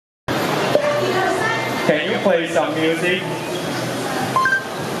Can you play some music?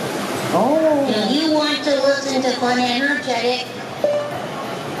 Oh. Do you want to listen to fun energetic?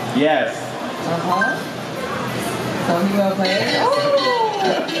 Yes. So he will play. Oh.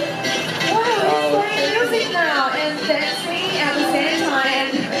 Wow, he's playing music now and dancing at the same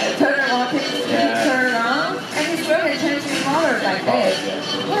time and turn around, turn around, and he's really changing color like this.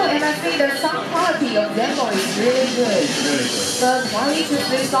 Wow, and I think the sound quality of Zenbo is really good. But why he choose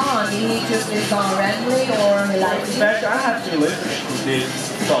this song? Did he choose this song randomly or he likes it? Actually, I have been listening to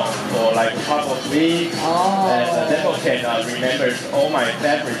this song for like a couple of weeks, and Zenbo can remember all my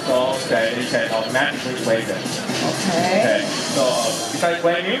favorite songs, and it can automatically play them. Okay. So besides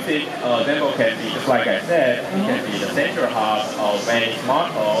playing music, Zenbo can be, just like I said, it can be the central hub of any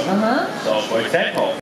smartphone. So for example,